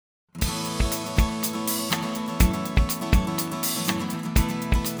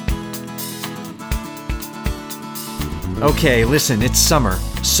Okay, listen, it's summer,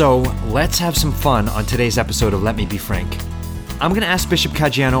 so let's have some fun on today's episode of Let Me Be Frank. I'm going to ask Bishop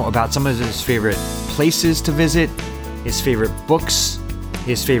Caggiano about some of his favorite places to visit, his favorite books,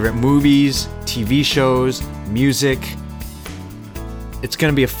 his favorite movies, TV shows, music. It's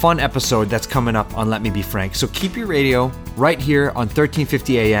going to be a fun episode that's coming up on Let Me Be Frank, so keep your radio right here on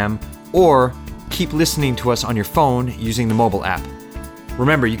 1350 AM or keep listening to us on your phone using the mobile app.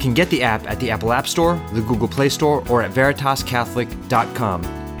 Remember, you can get the app at the Apple App Store, the Google Play Store, or at VeritasCatholic.com.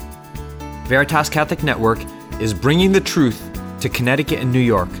 Veritas Catholic Network is bringing the truth to Connecticut and New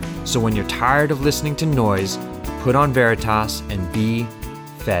York, so when you're tired of listening to noise, put on Veritas and be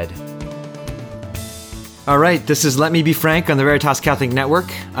fed. All right, this is Let Me Be Frank on the Veritas Catholic Network.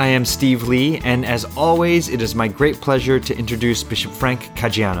 I am Steve Lee, and as always, it is my great pleasure to introduce Bishop Frank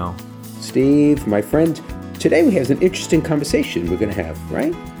Caggiano. Steve, my friend, today we have an interesting conversation we're going to have,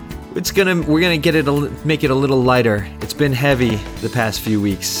 right? We're gonna make it a little lighter. It's been heavy the past few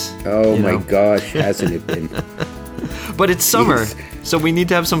weeks. Oh my gosh, hasn't it been? But it's summer, so we need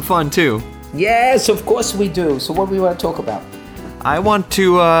to have some fun too. Yes, of course we do. So what do we want to talk about? I want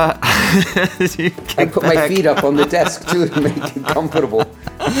to I put my feet up on the desk too to make it comfortable.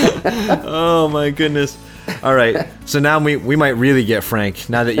 Oh my goodness. All right. So now we might really get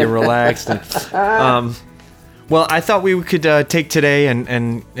frank now that you're relaxed. Well, I thought we could take today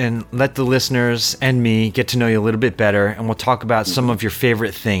and let the listeners and me get to know you a little bit better, and we'll talk about some of your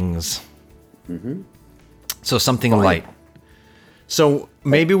favorite things. Mm-hmm. So something light. So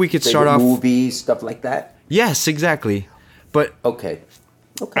maybe we could start off... movies, stuff like that? Yes, exactly. But Okay.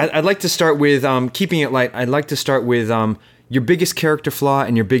 I'd like to start with, keeping it light, I'd like to start with your biggest character flaw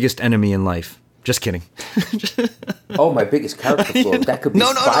and your biggest enemy in life. Just kidding. Oh, my biggest character flaw. That could be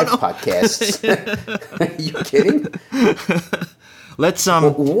five podcasts. Are you kidding? Let's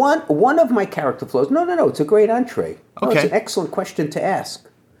one of my character flaws. No. It's a great entree. Okay. It's an excellent question to ask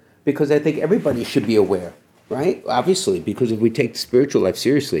because I think everybody should be aware, right? Obviously, because if we take the spiritual life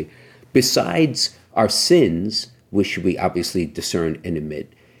seriously, besides our sins, which we obviously discern and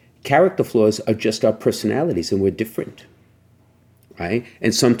admit, character flaws are just our personalities, and we're different. Right?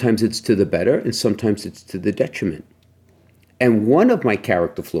 And sometimes it's to the better, and sometimes it's to the detriment. And one of my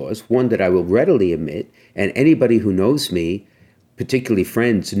character flaws, one that I will readily admit, and anybody who knows me, particularly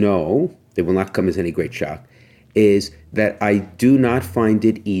friends, know, they will not come as any great shock, is that I do not find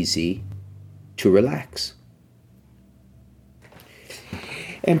it easy to relax.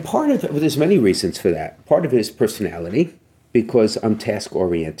 And part of it, well, there's many reasons for that. Part of it is personality, because I'm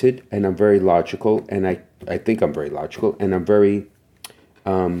task-oriented, and I'm very logical, and I think I'm very logical, and I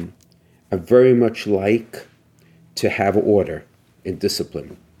very much like to have order and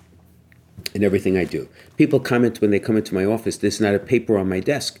discipline in everything I do. People comment when they come into my office, there's not a paper on my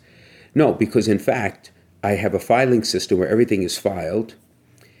desk. No, because in fact, I have a filing system where everything is filed,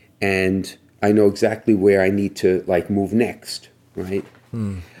 and I know exactly where I need to move next, right?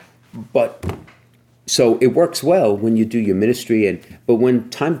 But so it works well when you do your ministry, but when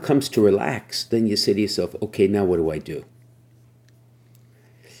time comes to relax, then you say to yourself, okay, now what do I do?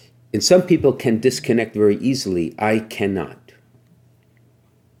 And some people can disconnect very easily. I cannot.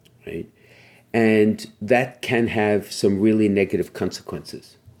 Right? And that can have some really negative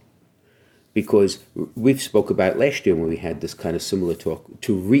consequences. Because we've spoke about last year when we had this kind of similar talk,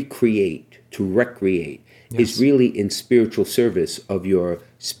 to recreate, to recreate, is really in spiritual service of your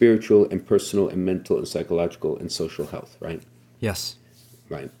spiritual and personal and mental and psychological and social health, right? Yes.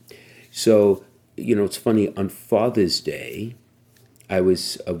 Right. So, it's funny, on Father's Day, I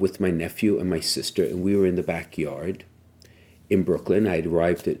was with my nephew and my sister, and we were in the backyard in Brooklyn. I had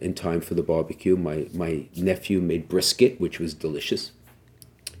arrived in time for the barbecue. My nephew made brisket, which was delicious,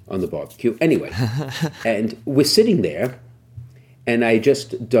 on the barbecue. Anyway, and we're sitting there, and I had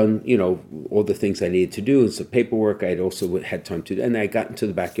just done, all the things I needed to do, and some paperwork I had also had time to do. And I got into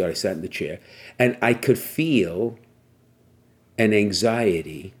the backyard, I sat in the chair, and I could feel an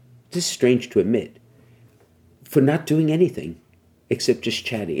anxiety, this is strange to admit, for not doing anything except just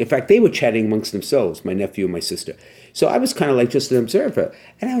chatting. In fact, they were chatting amongst themselves, my nephew and my sister. So I was kind of like just an observer.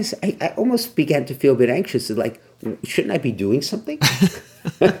 And I almost began to feel a bit anxious, shouldn't I be doing something?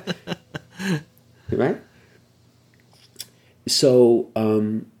 Right? So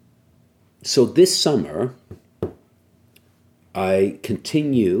this summer, I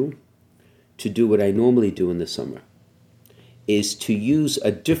continue to do what I normally do in the summer, is to use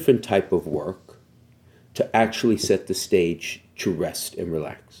a different type of work to actually set the stage to rest and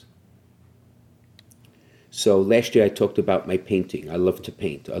relax. So last year I talked about my painting. I love to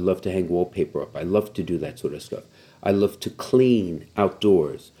paint. I love to hang wallpaper up. I love to do that sort of stuff. I love to clean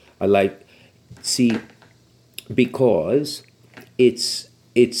outdoors. because it's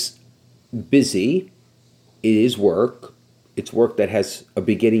busy. It is work. It's work that has a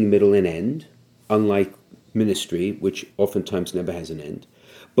beginning, middle, and end, unlike ministry, which oftentimes never has an end.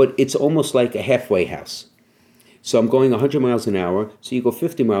 But it's almost like a halfway house. So I'm going 100 miles an hour, so you go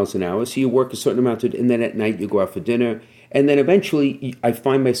 50 miles an hour, so you work a certain amount, and then at night you go out for dinner. And then eventually I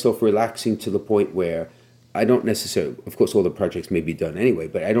find myself relaxing to the point where I don't necessarily, of course, all the projects may be done anyway,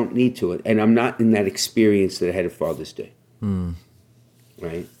 but I don't need to. And I'm not in that experience that I had at Father's Day.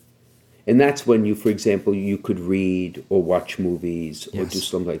 Right? And that's when you, for example, you could read or watch movies or do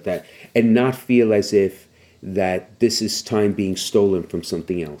something like that and not feel as if that this is time being stolen from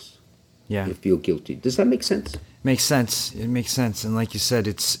something else. Yeah. You feel guilty. Does that make sense? Makes sense. It makes sense. And like you said,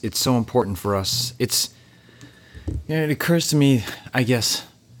 it's so important for us. It occurs to me, I guess,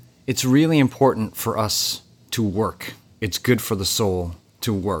 it's really important for us to work. It's good for the soul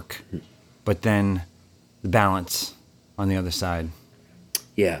to work. But then the balance on the other side.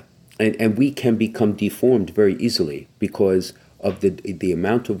 Yeah. And we can become deformed very easily because of the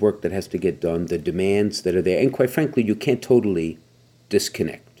amount of work that has to get done, the demands that are there. And quite frankly, you can't totally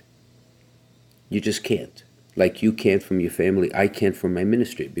disconnect. You just can't. Like you can't from your family, I can't from my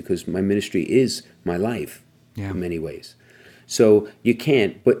ministry, because my ministry is my life in many ways. So you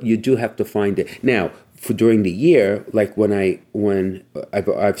can't, but you do have to find it. Now, for during the year, like when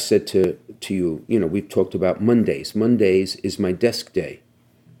I've said to you, we've talked about Mondays. Mondays is my desk day.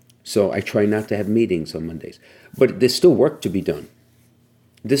 So I try not to have meetings on Mondays. But there's still work to be done.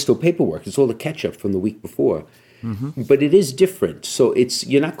 There's still paperwork. It's all the catch-up from the week before. Mm-hmm. But it is different. So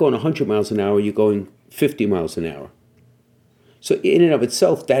you're not going 100 miles an hour, you're going 50 miles an hour. So in and of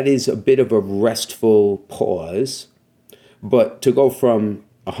itself, that is a bit of a restful pause. But to go from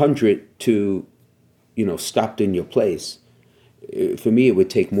 100 to, stopped in your place, for me, it would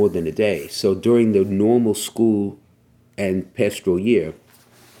take more than a day. So during the normal school and pastoral year,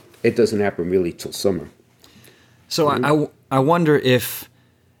 it doesn't happen really till summer. So I wonder if,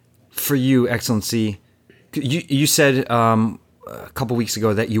 for you, Excellency, you said a couple weeks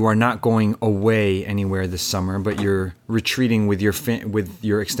ago that you are not going away anywhere this summer, but you're retreating with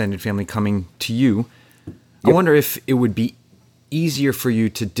your extended family coming to you. Yep. I wonder if it would be easier for you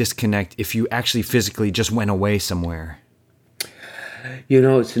to disconnect if you actually physically just went away somewhere.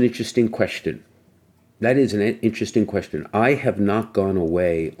 It's an interesting question. That is an interesting question. I have not gone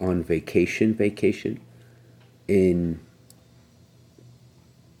away on vacation in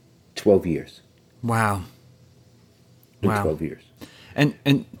 12 years. Wow. In 12 years.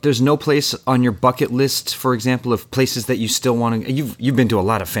 And there's no place on your bucket list, for example, of places that you still want to... You've been to a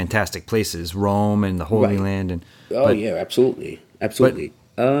lot of fantastic places, Rome and the Holy Land. Yeah, absolutely. Absolutely.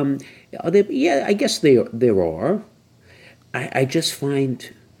 I guess there are. I just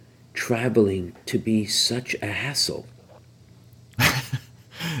find traveling to be such a hassle.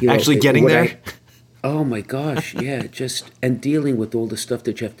 Actually getting there? Oh my gosh, yeah, and dealing with all the stuff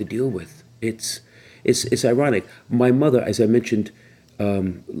that you have to deal with. It's ironic. My mother, as I mentioned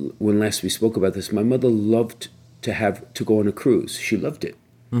when last we spoke about this, my mother loved to go on a cruise. She loved it.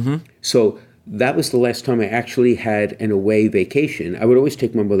 Mm-hmm. So that was the last time I actually had an away vacation. I would always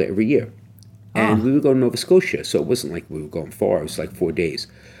take my mother every year. And we would go to Nova Scotia, so it wasn't like we were going far. It was like 4 days.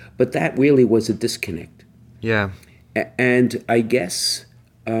 But that really was a disconnect. Yeah. And I guess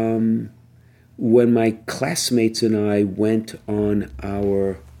when my classmates and I went on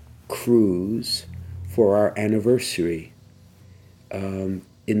our cruise for our anniversary in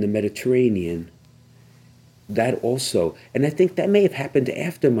the Mediterranean, that also, and I think that may have happened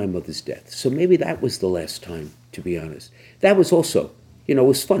after my mother's death. So maybe that was the last time, to be honest. That was also, it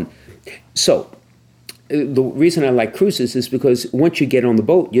was fun. So the reason I like cruises is because once you get on the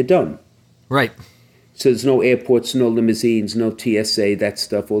boat, you're done. Right. So there's no airports, no limousines, no TSA, that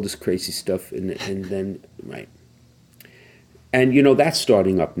stuff, all this crazy stuff. And then, right. And, that's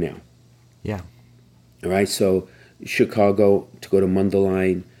starting up now. Yeah. All right. So Chicago, to go to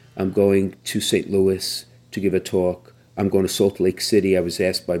Mundelein. I'm going to St. Louis to give a talk. I'm going to Salt Lake City. I was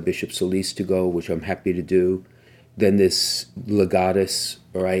asked by Bishop Solis to go, which I'm happy to do. Then this Legatus,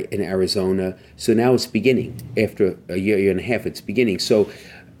 all right, in Arizona. So now it's beginning. After a year and a half, it's beginning. So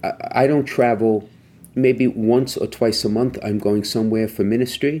I don't travel. Maybe once or twice a month I'm going somewhere for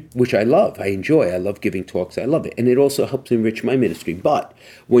ministry, which I love. I enjoy. I love giving talks. I love it. And it also helps enrich my ministry. But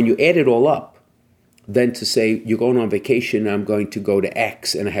when you add it all up, then to say you're going on vacation, I'm going to go to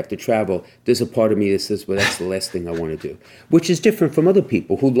X and I have to travel, there's a part of me that says, well, that's the last thing I want to do, which is different from other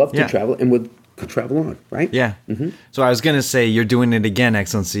people who love to travel and could travel on, right? Yeah. Mm-hmm. So I was going to say, you're doing it again,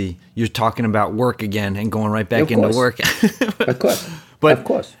 Excellency. You're talking about work again and going right back into work. Of course. But, of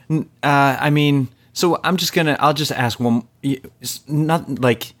course. I mean, So I'll just ask one. It's not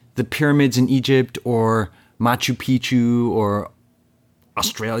like the pyramids in Egypt or Machu Picchu or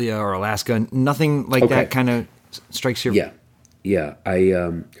Australia or Alaska. Nothing like Okay. that kind of strikes your. Yeah, yeah.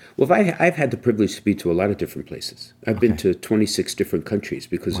 I've had the privilege to be to a lot of different places. I've been to 26 different countries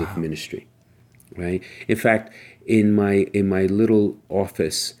because of ministry, right? In fact, in my little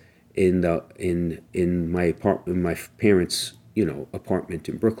office in my parents' apartment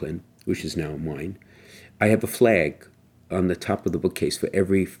in Brooklyn, which is now mine, I have a flag on the top of the bookcase for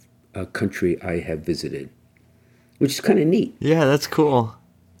every country I have visited, which is kind of neat. Yeah, that's cool.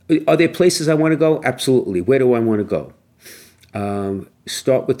 Are there places I want to go? Absolutely. Where do I want to go?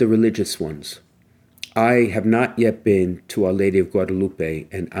 Start with the religious ones. I have not yet been to Our Lady of Guadalupe,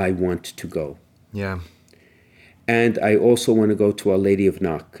 and I want to go. Yeah. And I also want to go to Our Lady of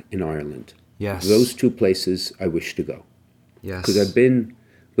Knock in Ireland. Yes. Those two places I wish to go. Yes. Because I've been,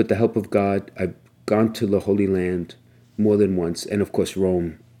 with the help of God, I've gone to the Holy Land more than once. And of course,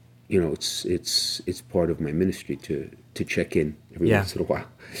 Rome, it's part of my ministry to check in every once in a while.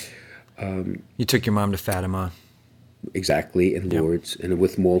 You took your mom to Fatima. Exactly, and Lourdes. And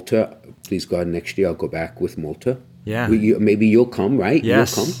with Malta, please God, next year I'll go back with Malta. Yeah. Maybe you'll come, right?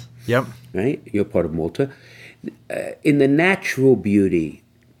 Yes. You'll come. Yep. Right? You're part of Malta. In the natural beauty,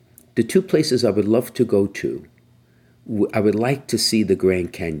 the two places I would love to go to, I would like to see the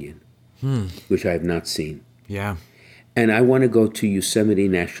Grand Canyon, which I have not seen. Yeah. And I want to go to Yosemite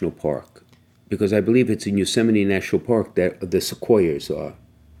National Park, because I believe it's in Yosemite National Park that the sequoias are,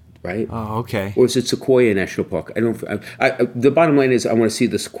 right? Oh, okay. Or is it Sequoia National Park? The bottom line is I want to see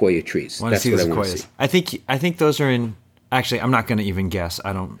the sequoia trees. Want to see the sequoias. I think those are in. Actually, I'm not going to even guess.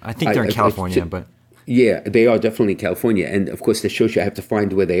 I think they're in California, but. Yeah, they are definitely in California. And of course, that shows you I have to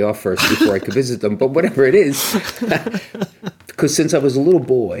find where they are first before I can visit them. But whatever it is, because since I was a little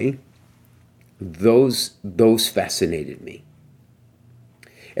boy, those fascinated me.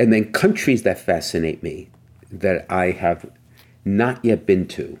 And then countries that fascinate me that I have not yet been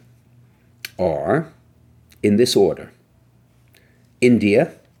to are, in this order,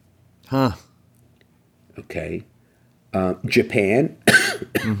 India. Huh. Okay. Japan.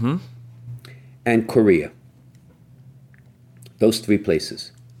 And Korea. Those three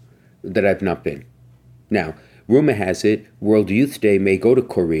places that I've not been. Now, rumor has it World Youth Day may go to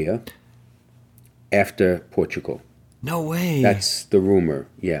Korea after Portugal. No way. That's the rumor,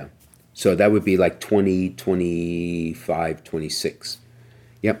 yeah. So that would be like 2025, 26.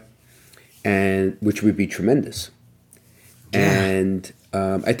 Yep. And which would be tremendous. Yeah. And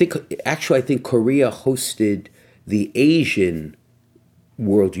I think Korea hosted the Asian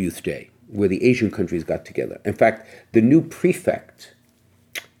World Youth Day, where the Asian countries got together. In fact, the new prefect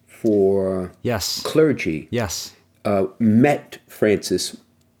for clergy met Francis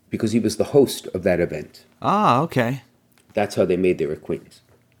because he was the host of that event. Ah, okay. That's how they made their acquaintance.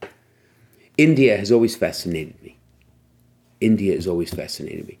 India has always fascinated me.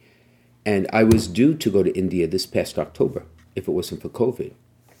 And I was due to go to India this past October, if it wasn't for COVID.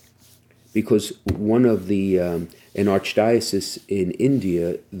 Because one of an archdiocese in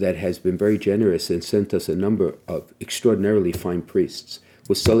India that has been very generous and sent us a number of extraordinarily fine priests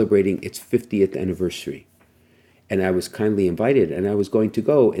was celebrating its 50th anniversary. And I was kindly invited, and I was going to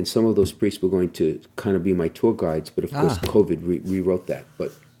go, and some of those priests were going to kind of be my tour guides, but of course COVID rewrote that.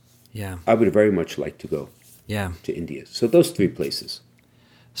 But yeah, I would very much like to go to India. So those three places.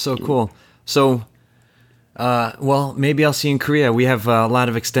 So cool. So, well, maybe I'll see you in Korea. We have a lot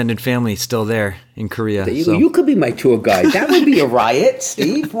of extended family still there in Korea. You could be my tour guide. That would be a riot,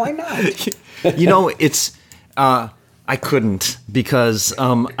 Steve. Why not? It's... I couldn't because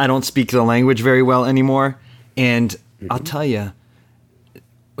I don't speak the language very well anymore. And I'll tell you,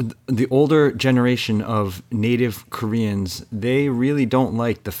 the older generation of native Koreans, they really don't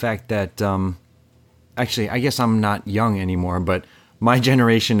like the fact that, actually, I guess I'm not young anymore, but my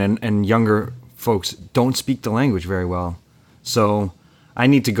generation and younger folks don't speak the language very well. So I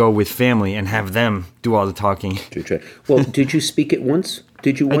need to go with family and have them do all the talking. Well, did you speak it once?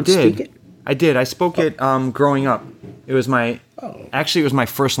 Did you once speak it? I did. I spoke it growing up. It was actually, it was my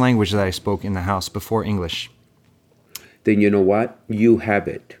first language that I spoke in the house before English. Then you know what? You have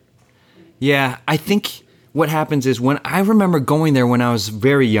it. Yeah, I think what happens is when I remember going there when I was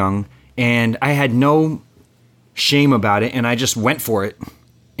very young and I had no shame about it and I just went for it.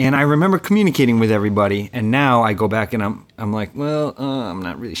 And I remember communicating with everybody, and now I go back and I'm like, well, I'm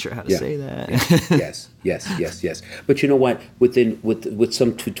not really sure how to say that. Yes. But you know what? With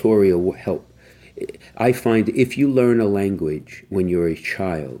some tutorial help, I find if you learn a language when you're a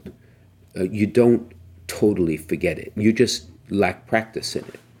child, you don't totally forget it. You just lack practice in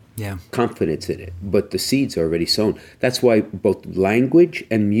it. Yeah. confidence in it, but the seeds are already sown. That's why both language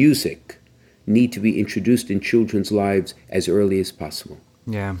and music need to be introduced in children's lives as early as possible.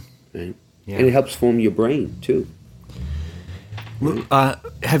 Yeah. Right? Yeah. And it helps form your brain too.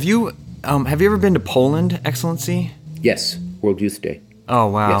 Have you ever been to Poland, Excellency? Yes, World Youth Day. Oh,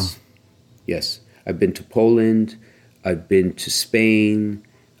 wow. Yes, yes. I've been to Poland. I've been to Spain.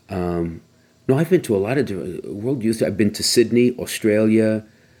 No, I've been to a lot of World Youth. I've been to Sydney, Australia.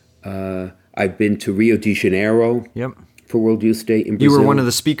 I've been to Rio de Janeiro Yep. for World Youth Day in Brazil. You were one of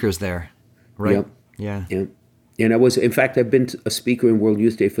the speakers there, right? Yep. Yeah. Yeah. And in fact, I've been a speaker in World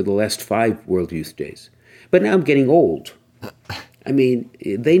Youth Day for the last 5 World Youth Days. But now I'm getting old. I mean,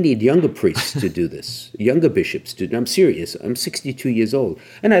 they need younger priests to do this, younger bishops to. I'm serious. I'm 62 years old,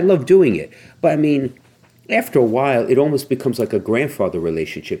 and I love doing it. But I mean, after a while, it almost becomes like a grandfather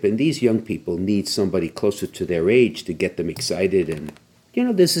relationship, and these young people need somebody closer to their age to get them excited. And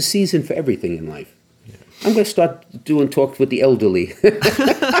there's a season for everything in life. I'm going to start doing talks with the elderly.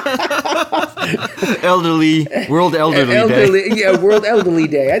 World Elderly Day. Yeah, World Elderly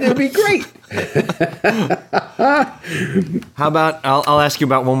Day. That'd be great. How about, I'll ask you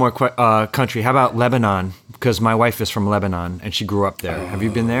about one more country. How about Lebanon? Because my wife is from Lebanon, and she grew up there. Have you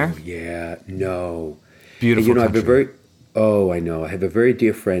been there? Yeah, no. Beautiful country. I know. I have a very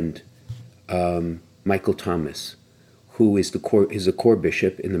dear friend, Michael Thomas, who is a core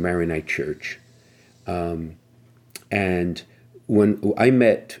bishop in the Maronite Church. And when I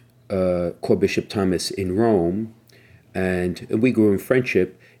met core Bishop Thomas in Rome, and we grew in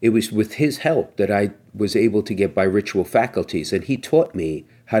friendship, it was with his help that I was able to get biritual faculties, and he taught me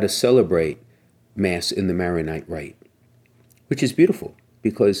how to celebrate Mass in the Maronite rite, which is beautiful,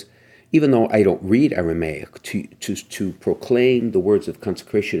 because even though I don't read Aramaic, to proclaim the words of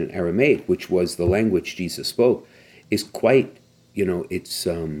consecration in Aramaic, which was the language Jesus spoke, is quite, it's...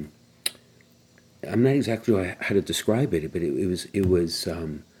 I'm not exactly sure how to describe it, but it was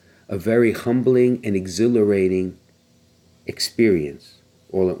a very humbling and exhilarating experience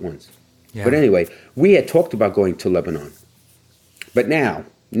all at once. Yeah. But anyway, we had talked about going to Lebanon, but now,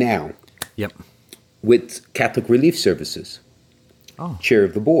 Yep. with Catholic Relief Services, chair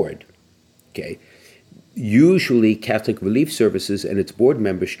of the board, okay. Usually, Catholic Relief Services and its board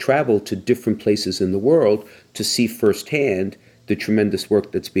members travel to different places in the world to see firsthand the tremendous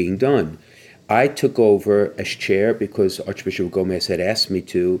work that's being done. I took over as chair because Archbishop Gomez had asked me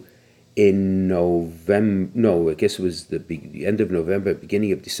to in November. No, I guess it was the end of November,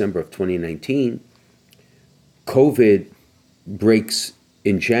 beginning of December of 2019. COVID breaks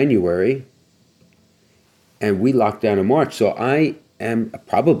in January, and we locked down in March. So I am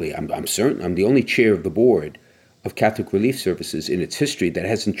I'm certain, I'm the only chair of the board of Catholic Relief Services in its history that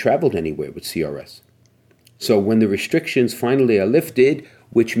hasn't traveled anywhere with CRS. So when the restrictions finally are lifted,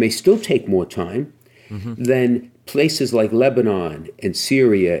 which may still take more time, then places like Lebanon and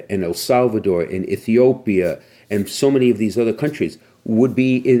Syria and El Salvador and Ethiopia and so many of these other countries would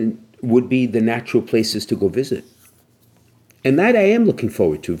be the natural places to go visit. And that I am looking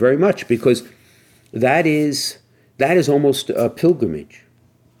forward to very much, because that is almost a pilgrimage.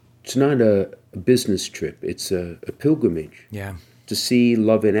 It's not a business trip. It's a pilgrimage. Yeah. To see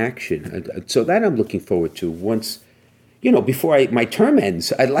love in action. So that I'm looking forward to once, before my term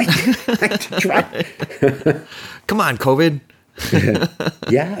ends. I'd like to try. Come on, COVID.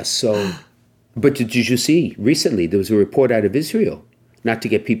 Yeah, so, but did you see, recently there was a report out of Israel, not to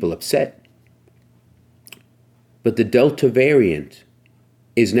get people upset, but the Delta variant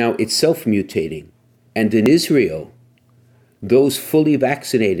is now itself mutating. And in Israel, those fully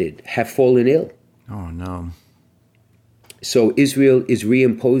vaccinated have fallen ill. Oh, no. So Israel is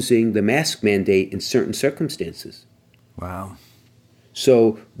reimposing the mask mandate in certain circumstances. Wow.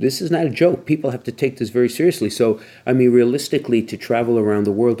 So this is not a joke. People have to take this very seriously. So, I mean, realistically, to travel around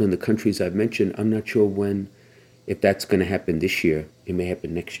the world in the countries I've mentioned, I'm not sure if that's going to happen this year. It may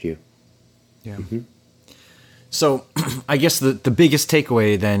happen next year. Yeah. So I guess the biggest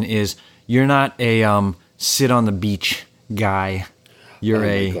takeaway then is you're not a sit on the beach guy.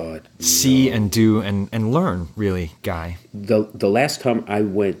 You're see and do and learn, really, guy. The last time I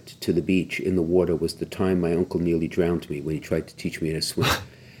went to the beach in the water was the time my uncle nearly drowned me when he tried to teach me how to swim.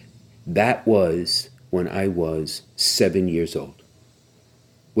 That was when I was 7 years old.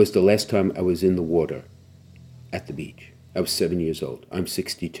 Was the last time I was in the water at the beach. I was 7 years old. I'm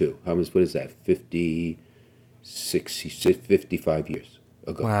 62. What is that, 55 years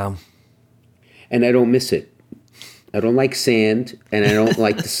ago. Wow. And I don't miss it. I don't like sand, and I don't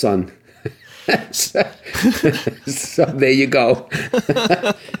like the sun. So there you go.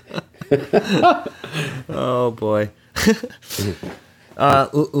 Oh, boy.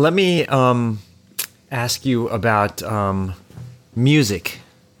 Let me ask you about music.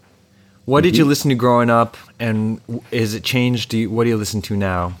 What did you listen to growing up, and is it changed? What do you listen to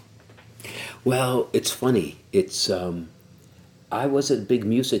now? Well, it's funny. I wasn't a big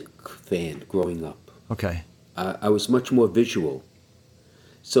music fan growing up. Okay. I was much more visual.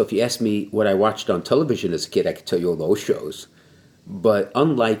 So if you ask me what I watched on television as a kid, I could tell you all those shows. But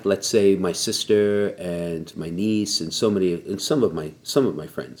unlike, let's say, my sister and my niece and some of my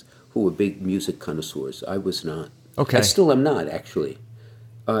friends who were big music connoisseurs, I was not. Okay. I still am not, actually.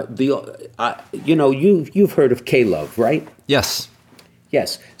 You've heard of K-Love, right? Yes.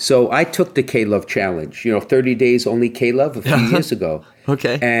 Yes. So I took the K-Love challenge. 30 days only K-Love a few years ago.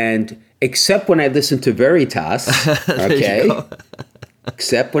 Okay. And except when I listen to Veritas, okay.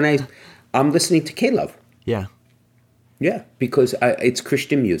 Except when I'm listening to K-Love. Yeah. Yeah, because it's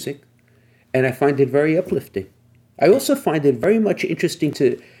Christian music, and I find it very uplifting. I also find it very much interesting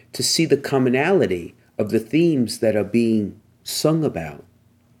to see the commonality of the themes that are being sung about,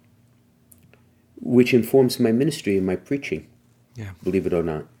 which informs my ministry and my preaching, believe it or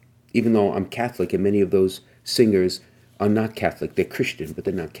not. Even though I'm Catholic, and many of those singers are not Catholic. They're Christian, but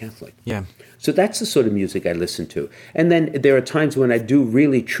they're not Catholic. Yeah. So that's the sort of music I listen to. And then there are times when I do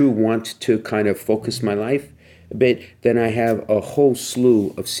really true want to kind of focus my life a bit. Then I have a whole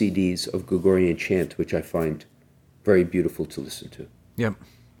slew of CDs of Gregorian chant, which I find very beautiful to listen to. Yep.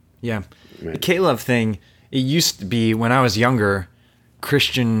 Yeah. Right. The K-Love thing, it used to be when I was younger,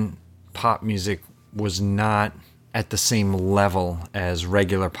 Christian pop music was not at the same level as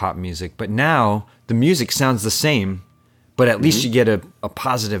regular pop music. But now the music sounds the same, but at least you get a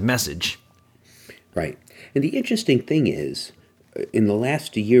positive message. Right. And the interesting thing is, in the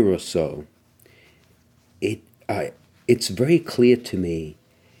last year or so, it's very clear to me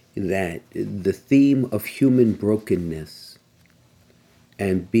that the theme of human brokenness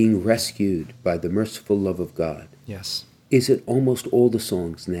and being rescued by the merciful love of God is in almost all the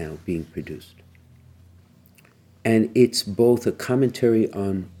songs now being produced. And it's both a commentary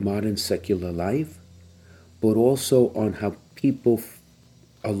on modern secular life, but also on how people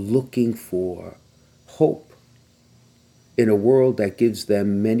are looking for hope in a world that gives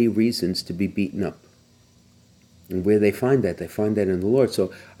them many reasons to be beaten up. And where they find that in the Lord.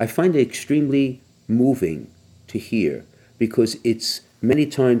 So I find it extremely moving to hear, because it's many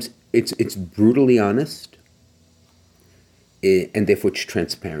times it's brutally honest, and therefore it's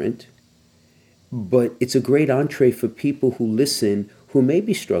transparent. But it's a great entree for people who listen, who may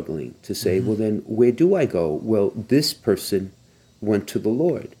be struggling to say, well, then where do I go? Well, this person went to the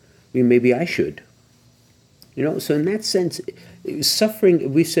Lord. I mean, maybe I should. So in that sense,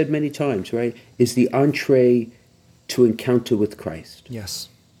 suffering, we've said many times, right, is the entree to encounter with Christ. Yes.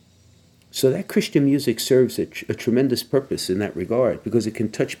 So that Christian music serves a tremendous purpose in that regard, because it can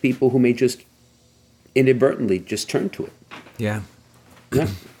touch people who may just inadvertently just turn to it. Yeah. Yeah.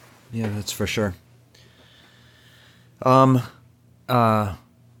 Yeah, that's for sure. I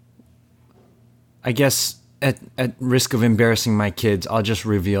guess at risk of embarrassing my kids, I'll just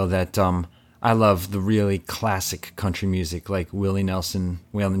reveal that I love the really classic country music, like Willie Nelson,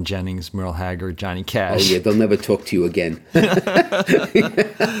 Waylon Jennings, Merle Haggard, Johnny Cash. Oh yeah, they'll never talk to you again.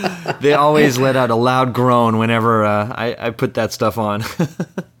 They always let out a loud groan whenever I put that stuff on.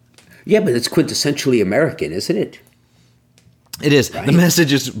 Yeah, but it's quintessentially American, isn't it? It is. Right? The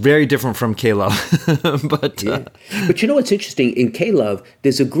message is very different from K-Love. But what's interesting? In K-Love,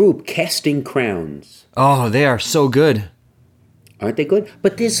 there's a group, Casting Crowns. Oh, they are so good. Aren't they good?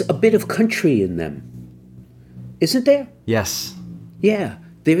 But there's a bit of country in them. Isn't there? Yes. Yeah,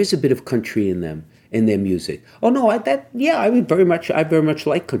 there is a bit of country in them, in their music. Oh no, I very much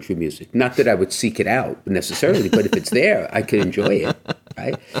like country music. Not that I would seek it out necessarily, but if it's there, I could enjoy it.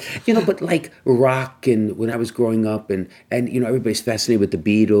 Right? But like rock, and when I was growing up, and everybody's fascinated with the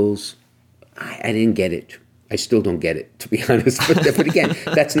Beatles. I didn't get it. I still don't get it, to be honest. But again,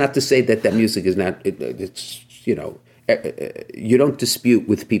 that's not to say that music is not. It's you don't dispute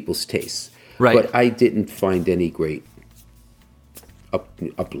with people's tastes. Right. But I didn't find any great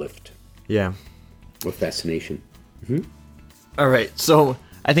uplift. Yeah. Or fascination. Mm-hmm. All right, so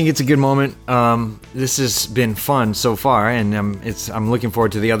I think it's a good moment. This has been fun so far, and I'm looking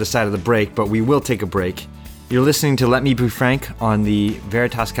forward to the other side of the break, but we will take a break. You're listening to Let Me Be Frank on the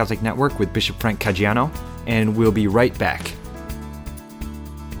Veritas Catholic Network with Bishop Frank Caggiano, and we'll be right back.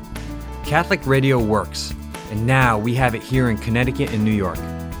 Catholic radio works, and now we have it here in Connecticut and New York.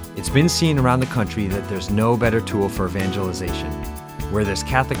 It's been seen around the country that there's no better tool for evangelization. Where there's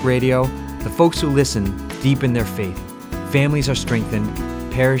Catholic radio, the folks who listen deepen their faith, families are strengthened,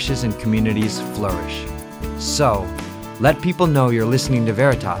 parishes and communities flourish. So, Let people know you're listening to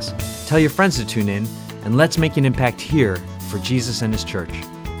Veritas. Tell your friends to tune in, and let's make an impact here for Jesus and His church.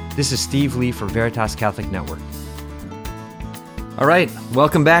 This is Steve Lee for Veritas Catholic Network. All right,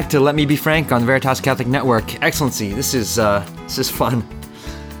 welcome back to Let Me Be Frank on Veritas Catholic Network. Excellency, this is fun.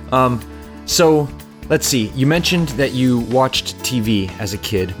 So let's see. You mentioned that you watched TV as a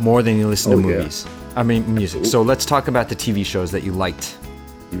kid more than you listened to movies. Yeah. I mean, music. So let's talk about the TV shows that you liked.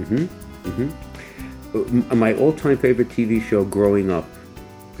 My all-time favorite TV show growing up,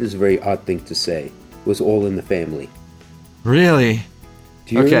 this is a very odd thing to say, was All in the Family. Really?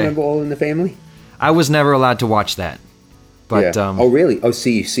 Do you remember All in the Family? I was never allowed to watch that. But, yeah. Oh, really? Oh,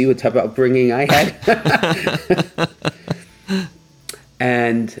 see what type of upbringing I had?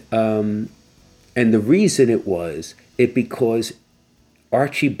 And the reason because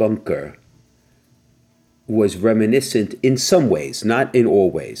Archie Bunker was reminiscent in some ways, not in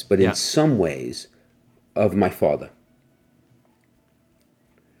all ways, but in some ways, of my father.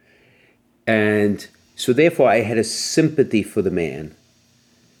 And so therefore I had a sympathy for the man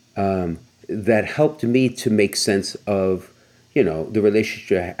that helped me to make sense of, the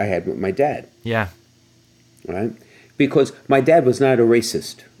relationship I had with my dad. Yeah. Right? Because my dad was not a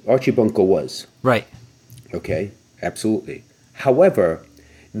racist. Archie Bunker was. Right. Okay, absolutely. However,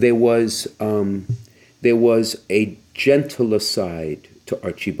 there was a gentler side to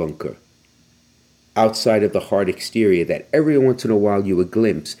Archie Bunker, outside of the hard exterior, that every once in a while you would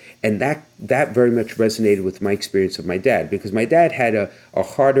glimpse. And that very much resonated with my experience of my dad, because my dad had a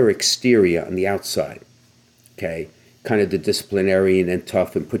harder exterior on the outside, okay? Kind of the disciplinarian and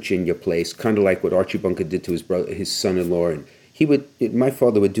tough and put you in your place, kind of like what Archie Bunker did to his brother, his son-in-law, and my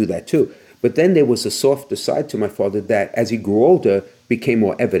father would do that too. But then there was a softer side to my father that, as he grew older, became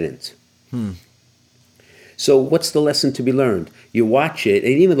more evident. So what's the lesson to be learned? You watch it,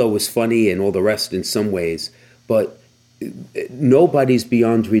 and even though it was funny and all the rest in some ways, but nobody's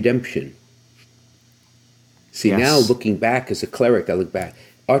beyond redemption. See, now looking back as a cleric, I look back,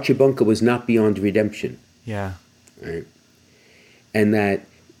 Archie Bunker was not beyond redemption. Yeah. Right? And that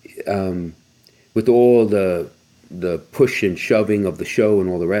with all the push and shoving of the show and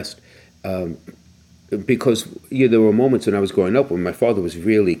all the rest, because there were moments when I was growing up when my father was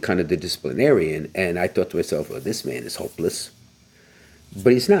really kind of the disciplinarian, and I thought to myself, "Oh, this man is hopeless,"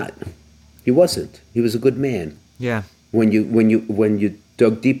 but he's not. He wasn't. He was a good man. Yeah. When you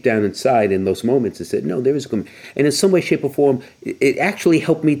dug deep down inside in those moments and said, "No, there is a good man," and in some way, shape, or form, it actually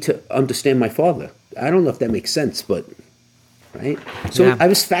helped me to understand my father. I don't know if that makes sense, but right. So I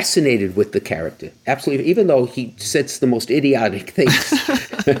was fascinated with the character, absolutely, even though he says the most idiotic things.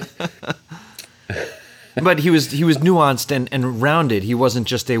 But he was nuanced and rounded. He wasn't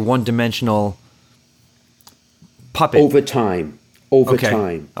just a one-dimensional puppet. Over time.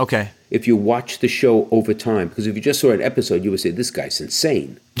 Okay. If you watch the show over time, because if you just saw an episode, you would say, this guy's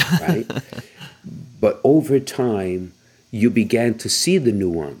insane, right? But over time, you began to see the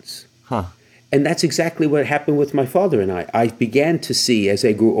nuance. Huh. And that's exactly what happened with my father and I. I began to see, as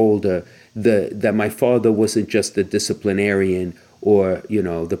I grew older, that my father wasn't just the disciplinarian or,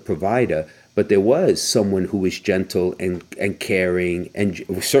 the provider, but there was someone who was gentle and caring and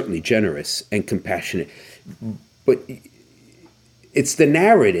certainly generous and compassionate. But it's the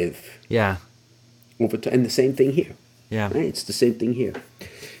narrative. Yeah. Over time, and the same thing here. Yeah. Right? It's the same thing here.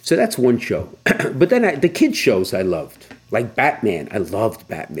 So that's one show. But then the kids shows I loved, like Batman. I loved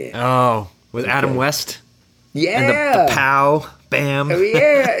Batman. Oh, with Adam West? Yeah. And the pow, bam.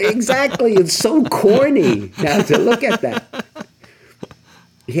 Yeah, exactly. It's so corny now to look at that.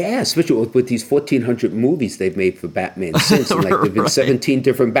 Yeah, especially with these 1,400 movies they've made for Batman since. And there've been 17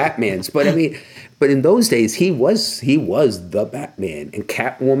 different Batmans. But but in those days, he was the Batman, and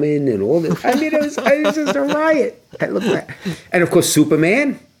Catwoman and all this. It was just a riot. And of course,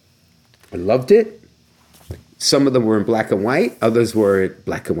 Superman. I loved it. Some of them were in black and white. Others were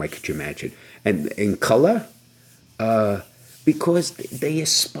black and white, could you imagine? And in color. Because they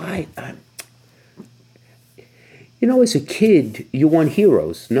aspired. As a kid, you want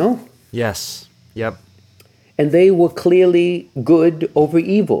heroes, no? Yes. Yep. And they were clearly good over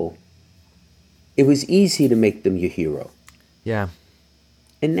evil. It was easy to make them your hero. Yeah.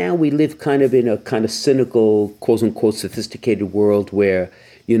 And now we live kind of in a kind of cynical, quote-unquote, sophisticated world where,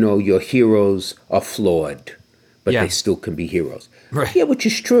 your heroes are flawed, but they still can be heroes. Right. Yeah, which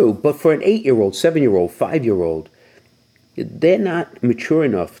is true. But for an 8-year-old, 7-year-old, 5-year-old, they're not mature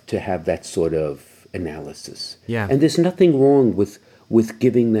enough to have that sort of analysis. Yeah. And there's nothing wrong with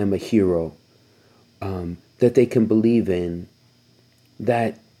giving them a hero that they can believe in,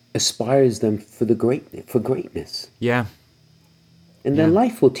 that aspires them for greatness. Yeah. And then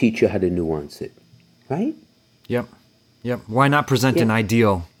life will teach you how to nuance it, right? Yep. Yep. Why not present an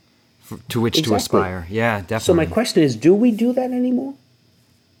ideal to which to Exactly. aspire? Yeah, definitely. So my question is, do we do that anymore?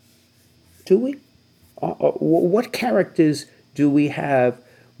 Do we? What characters do we have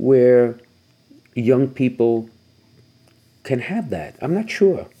where young people can have that? I'm not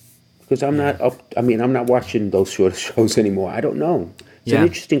sure, because I'm not up. I mean, I'm not watching those sort of shows anymore. I don't know. It's an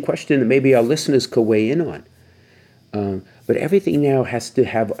interesting question that maybe our listeners could weigh in on. But everything now has to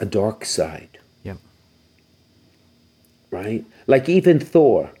have a dark side, Yep. right? Like even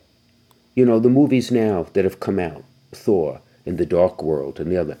Thor, the movies now that have come out, Thor and the Dark World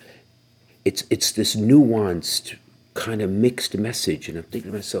and the other, it's this nuanced kind of mixed message, and I'm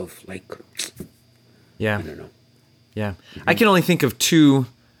thinking to myself, like, Yeah. I don't know. Yeah. I can only think of two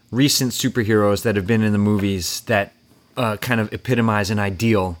recent superheroes that have been in the movies that kind of epitomize an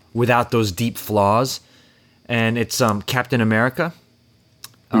ideal without those deep flaws. And it's Captain America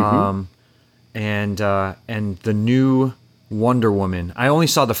and the new Wonder Woman. I only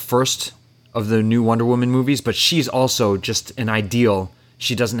saw the first of the new Wonder Woman movies, but she's also just an ideal.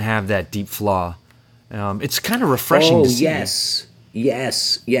 She doesn't have that deep flaw. It's kind of refreshing to see.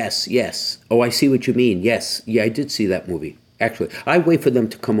 Yes. Oh, I see what you mean. Yes. Yeah, I did see that movie. Actually, I wait for them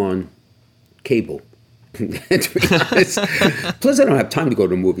to come on cable. To be honest. Plus, I don't have time to go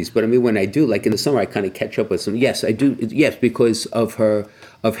to movies. But I mean, when I do, like in the summer, I kind of catch up with some. Yes, I do. Yes, because of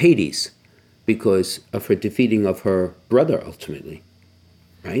Hades, because of her defeating of her brother ultimately,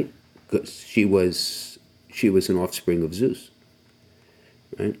 right? Because she was an offspring of Zeus,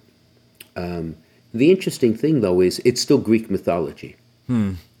 right? The interesting thing, though, is it's still Greek mythology.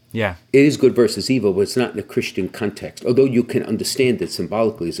 Yeah. It is good versus evil, but it's not in a Christian context, although you can understand it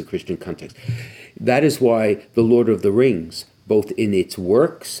symbolically as a Christian context. That is why The Lord of the Rings, both in its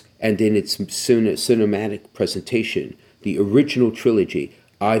works and in its cinematic presentation, the original trilogy,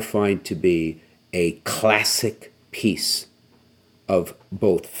 I find to be a classic piece of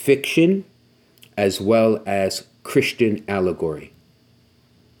both fiction as well as Christian allegory.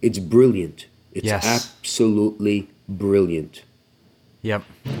 It's brilliant. It's absolutely brilliant. Yep.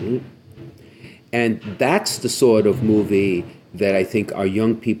 And that's the sort of movie that I think our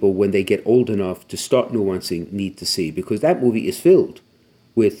young people, when they get old enough to start nuancing, need to see, because that movie is filled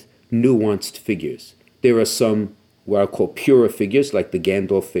with nuanced figures. There are some what I call purer figures, like the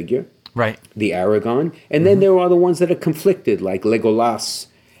Gandalf figure, Right. the Aragorn, and then there are the ones that are conflicted, like Legolas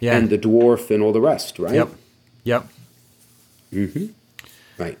and the dwarf and all the rest, right? Yep.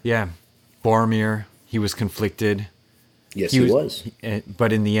 Right. Yeah. Boromir, he was conflicted. Yes, he was.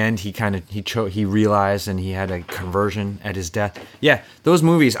 But in the end, he realized, and he had a conversion at his death. Yeah, those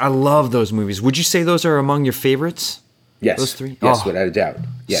movies, I love those movies. Would you say those are among your favorites? Yes. Those three? Yes, without a doubt.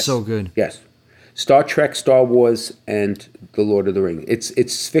 Yes. So good. Yes. Star Trek, Star Wars, and The Lord of the Rings.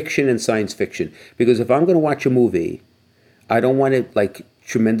 It's fiction and science fiction. Because if I'm going to watch a movie, I don't want it like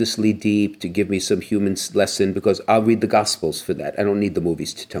tremendously deep to give me some human lesson, because I'll read the Gospels for that. I don't need the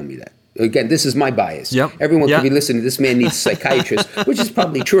movies to tell me that. Again, this is my bias. Yep. Everyone could be listening. This man needs a psychiatrist, which is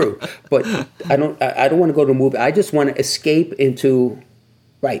probably true. But I don't want to go to a movie. I just want to escape into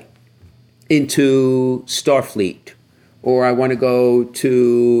Starfleet, or I want to go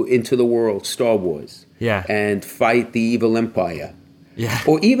into the world, Star Wars. Yeah. And fight the evil empire. Yeah.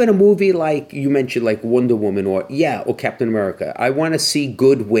 Or even a movie like you mentioned, like Wonder Woman or Captain America. I want to see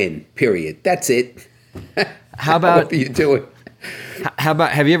good win, period. That's it. How about However you do it.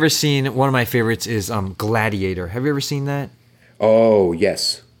 have you ever seen, one of my favorites is Gladiator. Have you ever seen that? Oh,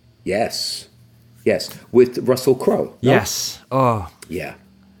 yes. With Russell Crowe. No? Yes. Oh. Yeah.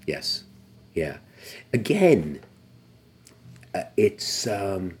 Yes. Yeah. Again, it's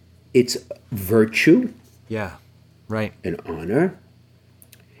virtue. Yeah. Right. And honor.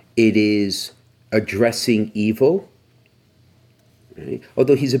 It is addressing evil. Right?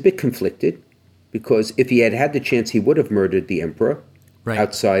 Although he's a bit conflicted, because if he had had the chance, he would have murdered the emperor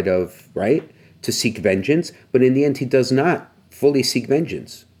outside of, to seek vengeance. But in the end, he does not fully seek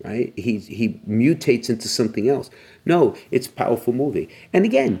vengeance, right? He mutates into something else. No, it's a powerful movie. And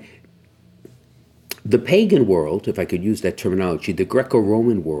again, the pagan world, if I could use that terminology, the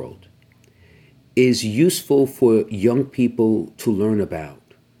Greco-Roman world, is useful for young people to learn about,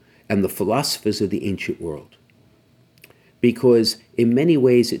 and the philosophers of the ancient world. Because in many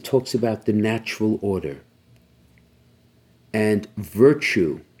ways it talks about the natural order and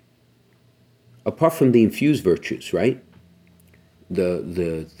virtue, apart from the infused virtues, right?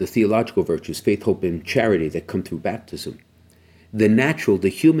 The theological virtues, faith, hope, and charity that come through baptism. The natural, the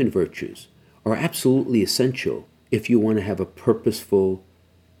human virtues are absolutely essential if you want to have a purposeful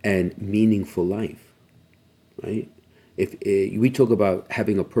and meaningful life, right? If we talk about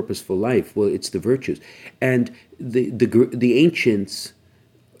having a purposeful life, well, it's the virtues, and the ancients,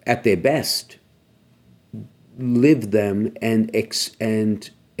 at their best, lived them and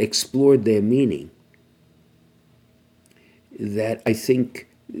explored their meaning. That I think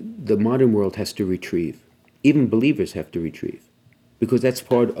the modern world has to retrieve. Even believers have to retrieve, because that's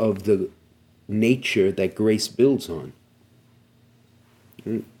part of the nature that grace builds on.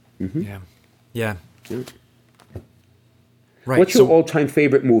 Mm-hmm. Yeah. Yeah. Yeah. Right. What's your all-time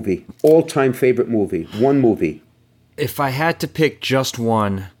favorite movie? All-time favorite movie. One movie. If I had to pick just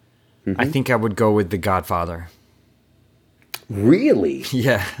one, I think I would go with The Godfather. Really?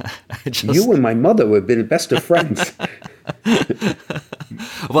 Yeah. You and my mother would have been best of friends.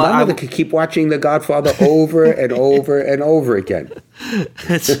 Well, my mother could keep watching The Godfather over and over and over again.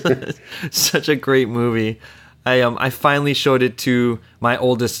 It's such a great movie. I finally showed it to my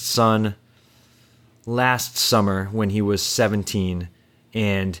oldest son last summer when he was 17,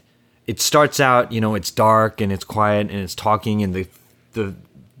 and it starts out, it's dark and it's quiet and it's talking, and the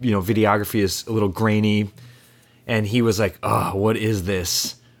videography is a little grainy, and he was like, "Oh, what is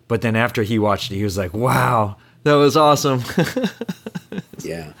this?" But then after he watched it, he was like, "Wow, that was awesome."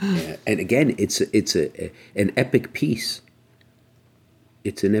 Yeah. And again, it's an epic piece.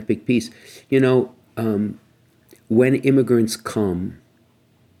 It's an epic piece. When immigrants come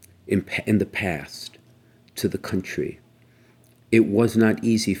in the past to the country, it was not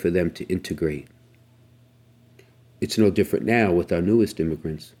easy for them to integrate. It's no different now with our newest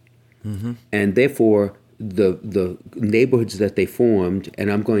immigrants. Mm-hmm. And therefore, the neighborhoods that they formed,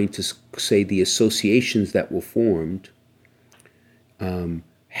 and I'm going to say the associations that were formed,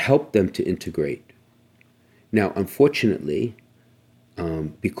 helped them to integrate. Now, unfortunately,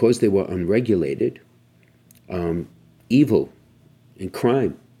 because they were unregulated, evil and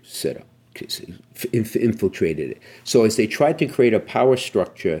crime set up, infiltrated it. So as they tried to create a power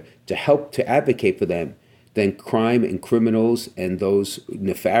structure to help to advocate for them, then crime and criminals and those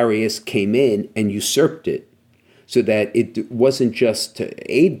nefarious came in and usurped it, so that it wasn't just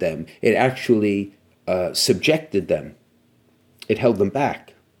to aid them, it actually subjected them. It held them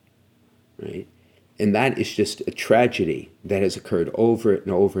back, right? And that is just a tragedy that has occurred over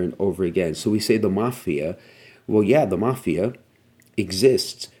and over and over again. So we say the mafia. Well, yeah, the mafia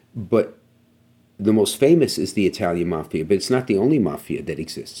exists, but the most famous is the Italian mafia, but it's not the only mafia that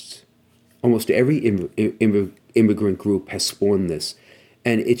exists. Almost every immigrant group has spawned this.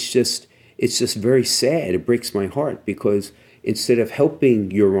 And it's just very sad. It breaks my heart, because instead of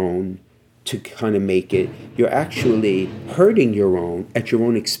helping your own to kind of make it, you're actually hurting your own at your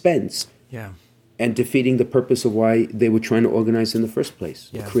own expense. Yeah. And defeating the purpose of why they were trying to organize in the first place,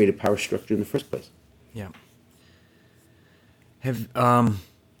 yeah. Create a power structure in the first place. Yeah.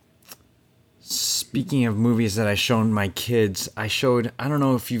 Speaking of movies that I shown my kids, I don't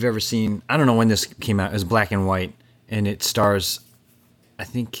know if you've ever seen, I don't know when this came out, it was black and white, and it stars, I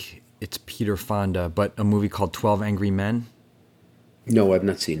think it's Peter Fonda, but a movie called 12 Angry Men. No, I've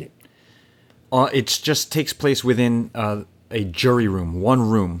not seen it. It just takes place within a jury room, one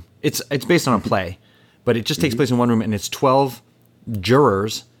room. It's based on a play, but it just takes place in one room, and it's 12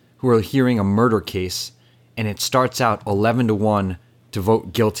 jurors who are hearing a murder case, and it starts out 11-1 to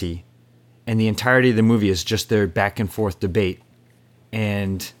vote guilty, and the entirety of the movie is just their back and forth debate.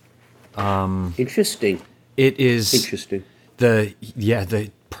 And interesting. It is interesting. The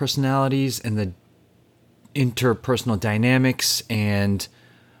personalities and the interpersonal dynamics and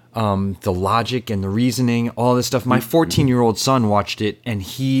the logic and the reasoning, all this stuff. My 14-year-old son watched it, and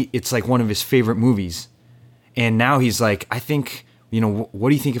it's like one of his favorite movies. And now he's like, I think, what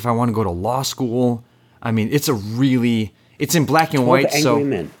do you think if I want to go to law school? I mean, it's in black and white. 12 Angry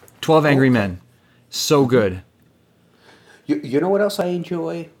Men. 12 Angry Men. So good. You know what else I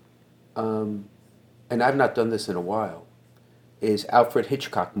enjoy? And I've not done this in a while, is Alfred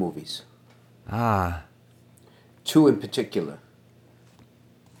Hitchcock movies. Ah. Two in particular.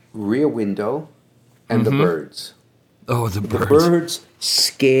 Rear Window and The Birds. Oh, The Birds. The Birds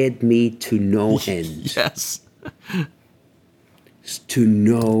scared me to no end. Yes. To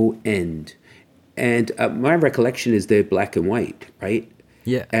no end. And my recollection is they're black and white, right?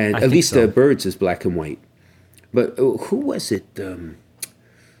 Yeah. And at least The Birds is black and white. But who was it? Who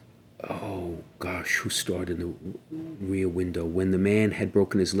starred in The Rear Window when the man had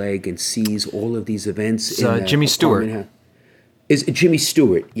broken his leg and sees all of these events? Jimmy Stewart. Is Jimmy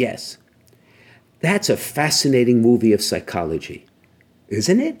Stewart? Yes. That's a fascinating movie of psychology,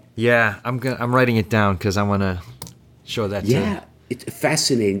 isn't it? Yeah, I'm writing it down because I want to show that. Yeah, it's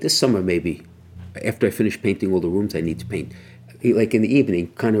fascinating. This summer, maybe, after I finish painting all the rooms I need to paint, like in the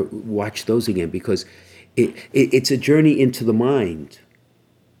evening, kind of watch those again, because It's a journey into the mind.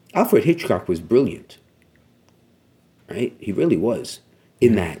 Alfred Hitchcock was brilliant, right? He really was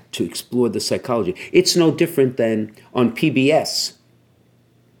in that, to explore the psychology. It's no different than on PBS.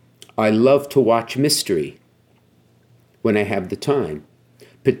 I love to watch mystery when I have the time,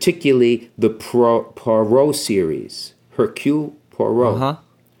 particularly the Poirot series, Hercule Poirot,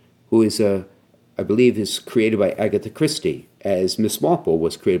 who is I believe is created by Agatha Christie, as Miss Marple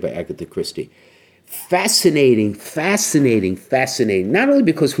was created by Agatha Christie. Fascinating, fascinating, fascinating. Not only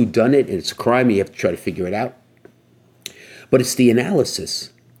because who done it and it's a crime and you have to try to figure it out, but it's the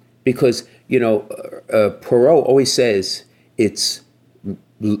analysis. Because, Poirot always says it's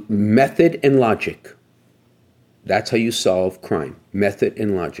method and logic. That's how you solve crime. Method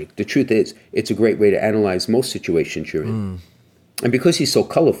and logic. The truth is, it's a great way to analyze most situations you're in. And because he's so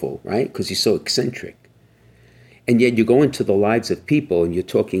colorful, right? Because he's so eccentric. And yet you go into the lives of people and you're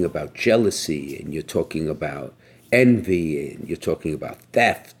talking about jealousy and you're talking about envy and you're talking about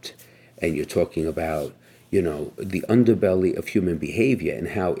theft and you're talking about, the underbelly of human behavior and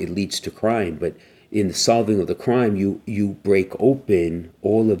how it leads to crime. But in the solving of the crime, you break open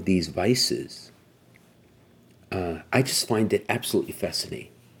all of these vices. I just find it absolutely fascinating.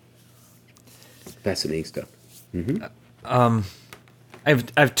 Fascinating stuff. Mm-hmm. I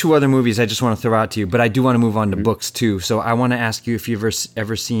have two other movies I just want to throw out to you, but I do want to move on to books too. So I want to ask you if you've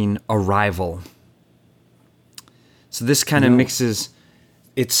ever seen Arrival. So this kind of mixes,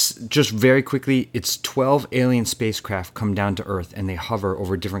 it's just very quickly, it's 12 alien spacecraft come down to Earth and they hover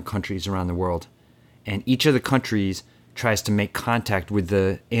over different countries around the world. And each of the countries tries to make contact with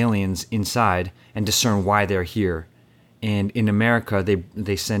the aliens inside and discern why they're here. And in America,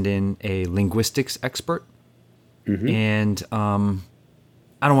 they send in a linguistics expert. And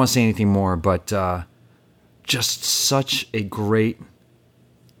I don't want to say anything more, but just such a great,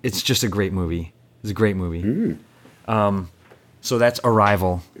 it's just a great movie. It's a great movie. So that's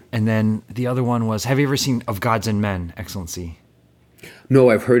Arrival. And then the other one was, have you ever seen Of Gods and Men, Excellency? No,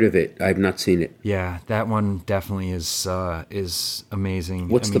 I've heard of it. I've not seen it. Yeah, that one definitely is amazing.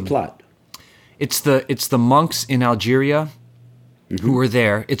 What's the plot? It's the monks in Algeria who were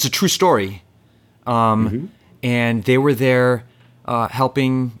there. It's a true story. And they were there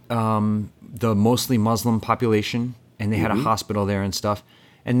helping the mostly Muslim population, and they had a hospital there and stuff.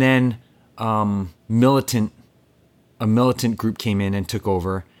 And then a militant group came in and took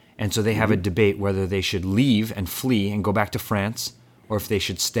over, and so they have a debate whether they should leave and flee and go back to France, or if they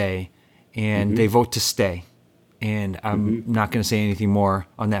should stay. And they vote to stay. And I'm not going to say anything more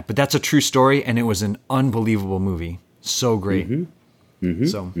on that, but that's a true story, and it was an unbelievable movie. So great.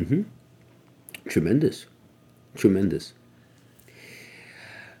 Tremendous.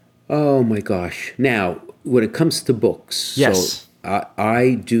 Oh my gosh. Now, when it comes to books, yes. So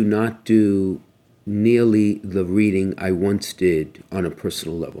I do not do nearly the reading I once did on a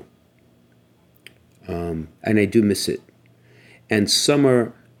personal level. And I do miss it. And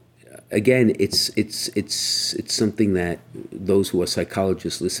summer, again, it's something that those who are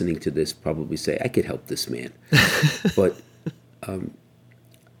psychologists listening to this probably say, I could help this man. But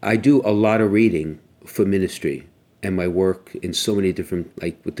I do a lot of reading for ministry and my work in so many different,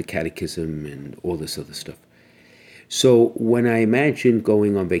 like with the catechism and all this other stuff. So when I imagine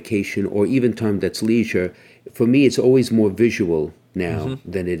going on vacation or even time that's leisure, for me it's always more visual now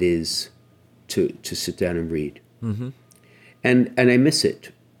than it is to sit down and read. And I miss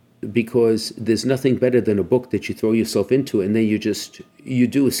it because there's nothing better than a book that you throw yourself into and then you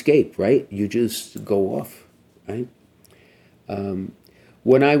do escape, right? You just go off, right?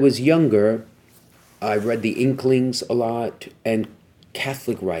 When I was younger, I read the Inklings a lot and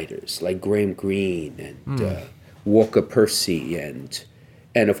Catholic writers like Graham Greene and Walker Percy and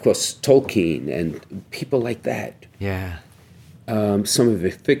of course Tolkien and people like that. Yeah. Some of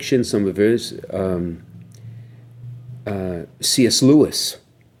it fiction, some of it is C.S. Lewis.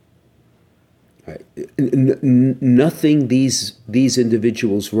 Right. Nothing these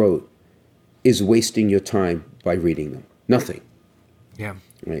individuals wrote is wasting your time by reading them. Nothing. Yeah.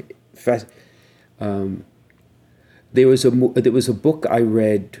 Right. There was a book I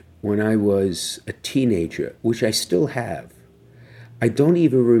read when I was a teenager, which I still have. I don't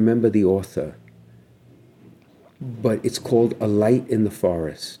even remember the author, but it's called A Light in the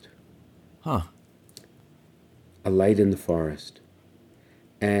Forest. Huh. A Light in the Forest.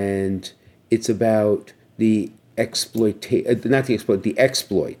 And it's about the exploits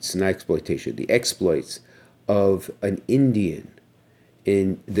of an Indian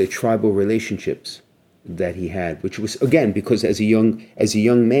in the tribal relationships that he had, which was, again, because as a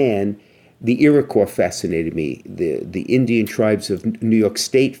young man, The Iroquois fascinated me. The Indian tribes of New York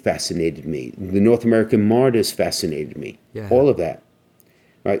State fascinated me. The North American martyrs fascinated me. Yeah. All of that,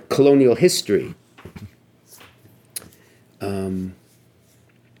 right? Colonial history.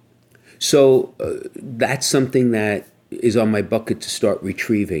 So that's something that is on my bucket to start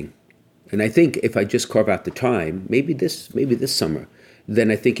retrieving. And I think if I just carve out the time, maybe this summer,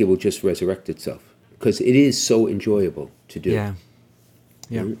 then I think it will just resurrect itself, because it is so enjoyable to do. Yeah.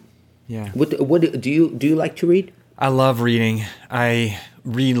 Yeah. Mm-hmm. Yeah. What do you like to read? I love reading. I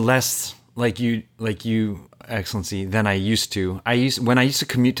read less like you, Excellency, than I used to. When I used to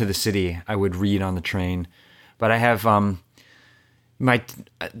commute to the city, I would read on the train. But I have my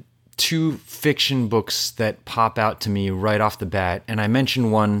two fiction books that pop out to me right off the bat, and I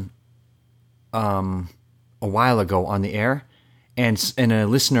mentioned one a while ago on the air, and a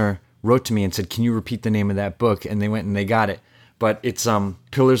listener wrote to me and said, "Can you repeat the name of that book?" And they went and they got it. But it's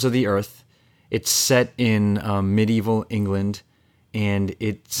Pillars of the Earth. It's set in medieval England, and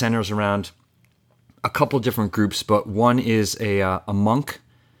it centers around a couple different groups. But one is a monk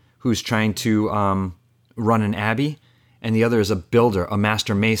who's trying to run an abbey, and the other is a builder, a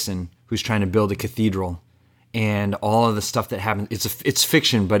master mason, who's trying to build a cathedral. And all of the stuff that happens, it's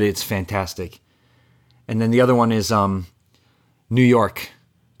fiction, but it's fantastic. And then the other one is New York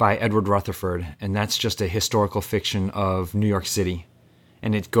by Edward Rutherford, and that's just a historical fiction of New York City.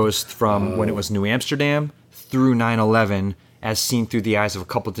 And it goes from when it was New Amsterdam through 9/11, as seen through the eyes of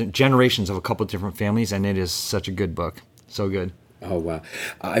generations of a couple different families, and it is such a good book. So good. Oh, wow.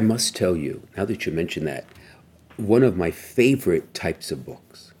 I must tell you, now that you mention that, one of my favorite types of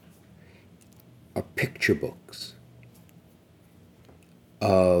books are picture books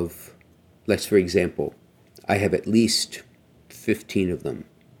of, let's for example, I have at least 15 of them,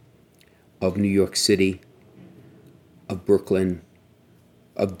 of New York City, of Brooklyn,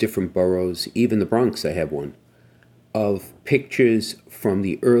 of different boroughs, even the Bronx I have one, of pictures from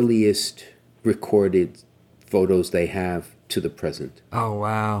the earliest recorded photos they have to the present. Oh,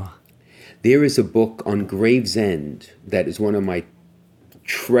 wow. There is a book on Gravesend that is one of my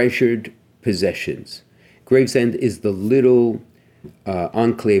treasured possessions. Gravesend is the little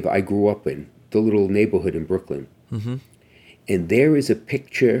enclave I grew up in, the little neighborhood in Brooklyn. Mm-hmm. And there is a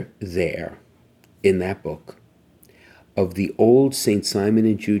picture there in that book of the old St. Simon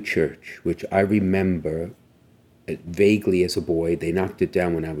and Jude Church, which I remember vaguely as a boy. They knocked it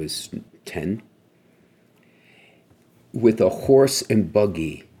down when I was 10. With a horse and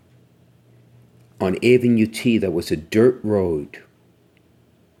buggy on Avenue T that was a dirt road.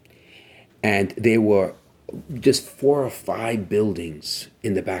 And there were just 4 or 5 buildings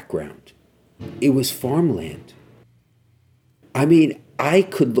in the background. It was farmland. I mean, I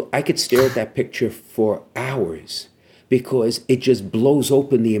could stare at that picture for hours because it just blows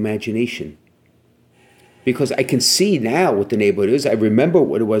open the imagination. Because I can see now what the neighborhood is. I remember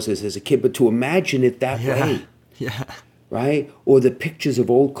what it was as a kid, but to imagine it that way. Yeah. Right? Or the pictures of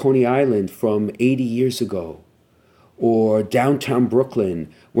old Coney Island from 80 years ago. Or downtown Brooklyn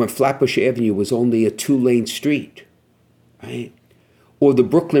when Flatbush Avenue was only a 2-lane street. Right? Or the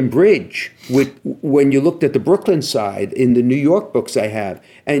Brooklyn Bridge, when you looked at the Brooklyn side in the New York books I have,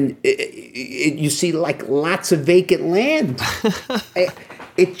 and you see like lots of vacant land.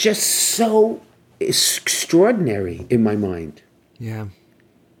 It's just so extraordinary in my mind. Yeah.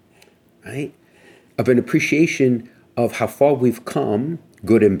 Right? Of an appreciation of how far we've come,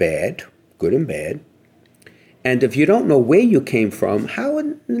 good and bad. And if you don't know where you came from, how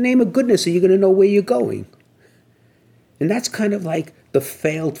in the name of goodness are you going to know where you're going? And that's kind of like the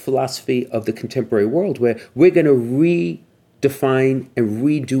failed philosophy of the contemporary world, where we're going to redefine and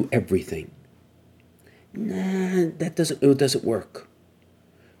redo everything. Nah, it doesn't work.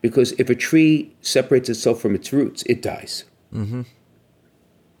 Because if a tree separates itself from its roots, it dies. Mm-hmm.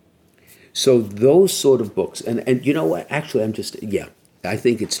 So those sort of books, and you know what? Actually, I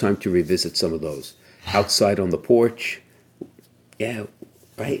think it's time to revisit some of those. Outside on the Porch. Yeah,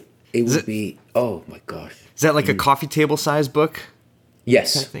 right? It would be, oh my gosh. Is that like a coffee table size book?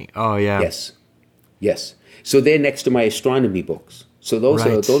 Yes. Oh, yeah. Yes. So they're next to my astronomy books. So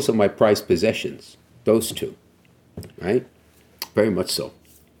those are my prized possessions. Those two. Right? Very much so.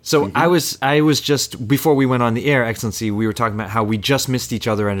 So mm-hmm. I was just, before we went on the air, Excellency, we were talking about how we just missed each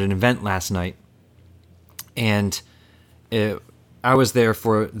other at an event last night. And I was there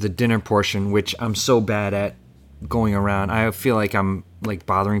for the dinner portion, which I'm so bad at going around. I feel like I'm like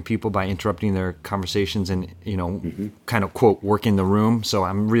bothering people by interrupting their conversations and, kind of quote, working the room. So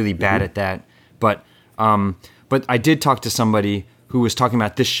I'm really bad at that. But I did talk to somebody who was talking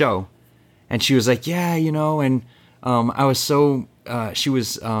about this show, and she was like, yeah, and I was so, she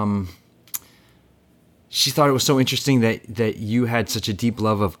was she thought it was so interesting that you had such a deep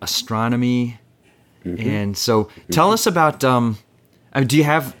love of astronomy. And so tell us about, do you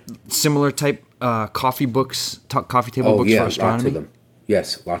have similar type coffee table books for astronomy? Lots of them.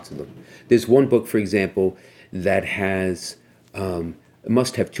 Yes, lots of them. There's one book, for example, that has, it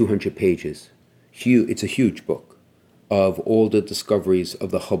must have 200 pages. It's a huge book of all the discoveries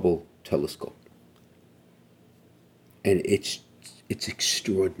of the Hubble telescope. And it's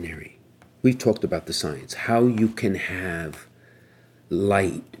extraordinary. We've talked about the science, how you can have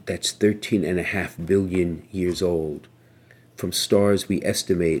light that's 13.5 billion years old from stars we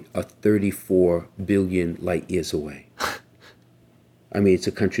estimate are 34 billion light years away. I mean, it's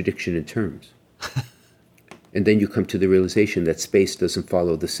a contradiction in terms. And then you come to the realization that space doesn't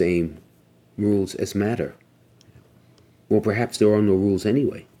follow the same rules as matter. Well, perhaps there are no rules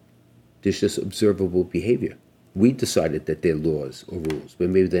anyway. There's just observable behavior. We decided that they're laws or rules, but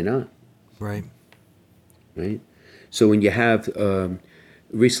maybe they're not. Right. So when you have,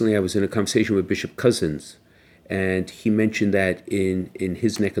 recently I was in a conversation with Bishop Cousins, and he mentioned that in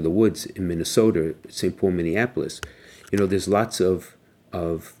his neck of the woods in Minnesota, St. Paul, Minneapolis, there's lots of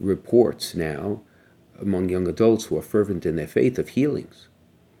reports now among young adults who are fervent in their faith of healings.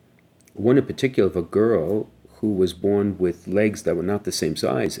 One in particular of a girl who was born with legs that were not the same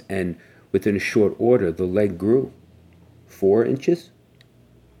size, and within a short order, the leg grew 4 inches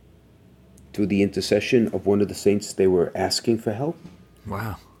through the intercession of one of the saints. They were asking for help.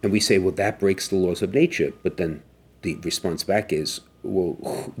 Wow. And we say, well, that breaks the laws of nature. But then the response back is,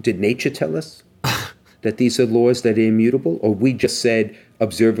 well, did nature tell us that these are laws that are immutable? Or we just said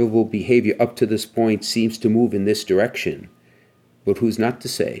observable behavior up to this point seems to move in this direction. But who's not to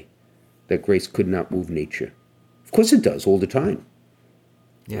say that grace could not move nature? Of course it does, all the time.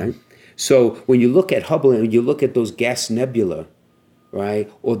 Yeah. Right? So when you look at Hubble and you look at those gas nebula,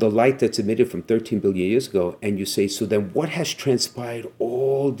 right, or the light that's emitted from 13 billion years ago, and you say, so then what has transpired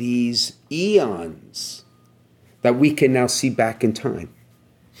all these eons that we can now see back in time?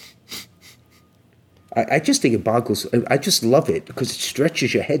 I just think it boggles. I just love it because it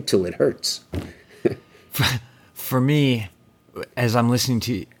stretches your head till it hurts. For me, as I'm listening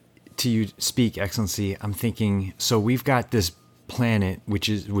to you speak, Excellency, I'm thinking, so we've got this planet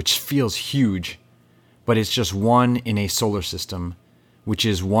which feels huge, but it's just one in a solar system, which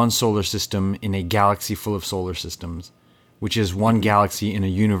is one solar system in a galaxy full of solar systems, which is one galaxy in a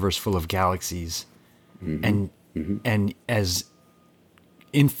universe full of galaxies. And as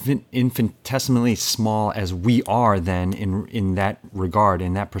infinitesimally small as we are then in that regard,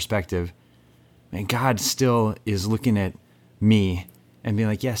 in that perspective, and God still is looking at me and being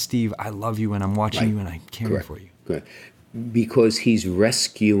like, yes, Steve, I love you and I'm watching you and I'm caring for you. Correct. Because he's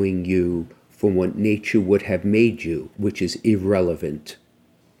rescuing you from what nature would have made you, which is irrelevant.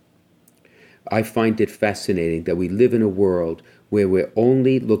 I find it fascinating that we live in a world where we're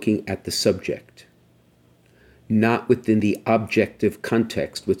only looking at the subject, not within the objective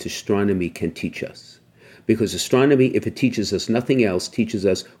context which astronomy can teach us. Because astronomy, if it teaches us nothing else, teaches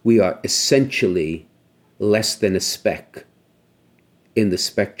us we are essentially less than a speck in the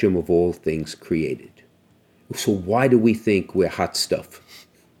spectrum of all things created. So why do we think we're hot stuff?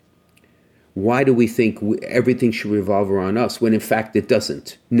 Why do we think everything should revolve around us when in fact it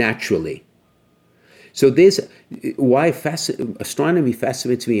doesn't, naturally? So there's why astronomy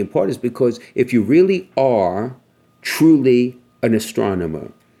fascinates me in part is because if you really are truly an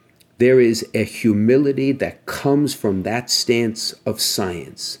astronomer, there is a humility that comes from that stance of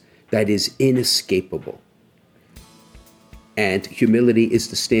science that is inescapable. And humility is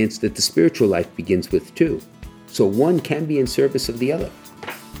the stance that the spiritual life begins with too. So one can be in service of the other.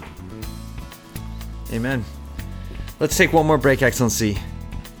 Amen. Let's take one more break, Excellency,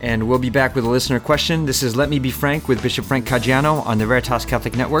 and we'll be back with a listener question. This is Let Me Be Frank with Bishop Frank Caggiano on the Veritas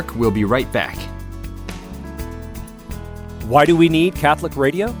Catholic Network. We'll be right back. Why do we need Catholic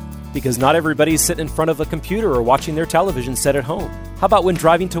radio? Because not everybody's sitting in front of a computer or watching their television set at home. How about when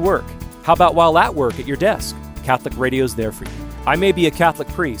driving to work? How about while at work at your desk? Catholic radio's there for you. I may be a Catholic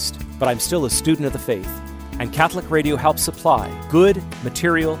priest, but I'm still a student of the faith. And Catholic radio helps supply good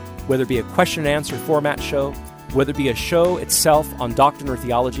material, whether it be a question and answer format show, whether it be a show itself on doctrine or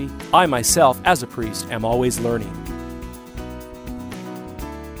theology. I myself, as a priest, am always learning.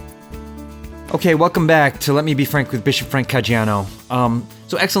 Okay, welcome back to Let Me Be Frank with Bishop Frank Caggiano.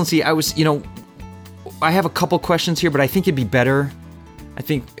 So, Excellency, I have a couple questions here, but I think it'd be better,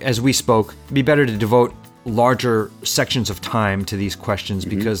 as we spoke, it'd be better to devote larger sections of time to these questions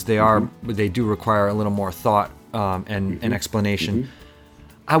because they do require a little more thought and explanation.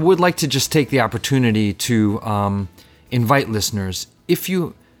 I would like to just take the opportunity to invite listeners, if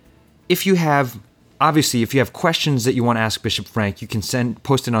you have obviously, if you have questions that you want to ask Bishop Frank, you can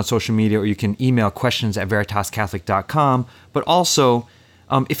post it on social media, or you can email questions@veritascatholic.com. But also,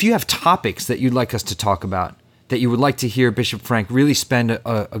 if you have topics that you'd like us to talk about, that you would like to hear Bishop Frank really spend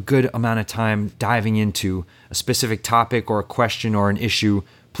a good amount of time diving into a specific topic or a question or an issue,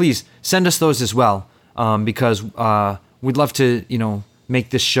 please send us those as well, because we'd love to,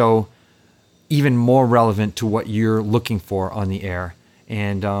 make this show even more relevant to what you're looking for on the air.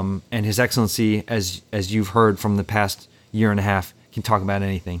 And His Excellency, as you've heard from the past year and a half, can talk about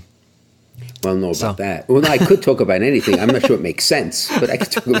anything. Well, no, about that. Well, no, I could talk about anything. I'm not sure it makes sense, but I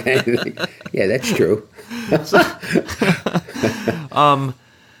could talk about anything. Yeah, that's true.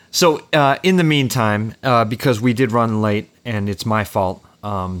 So in the meantime, because we did run late, and it's my fault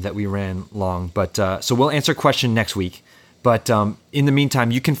that we ran long, but so we'll answer a question next week. But in the meantime,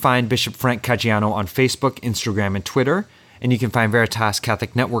 you can find Bishop Frank Caggiano on Facebook, Instagram, and Twitter, and you can find Veritas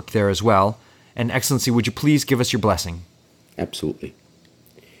Catholic Network there as well. And Excellency, would you please give us your blessing? Absolutely.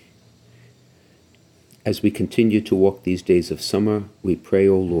 As we continue to walk these days of summer, we pray,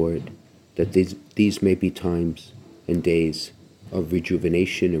 O Lord, that these may be times and days of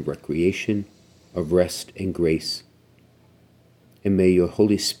rejuvenation and recreation, of rest and grace. And may your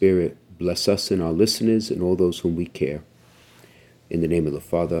Holy Spirit bless us and our listeners and all those whom we care. In the name of the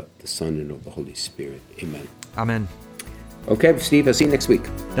Father, the Son, and of the Holy Spirit. Amen. Amen. Okay, Steve, I'll see you next week.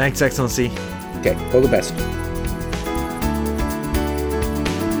 Thanks, Excellency. Okay, all the best.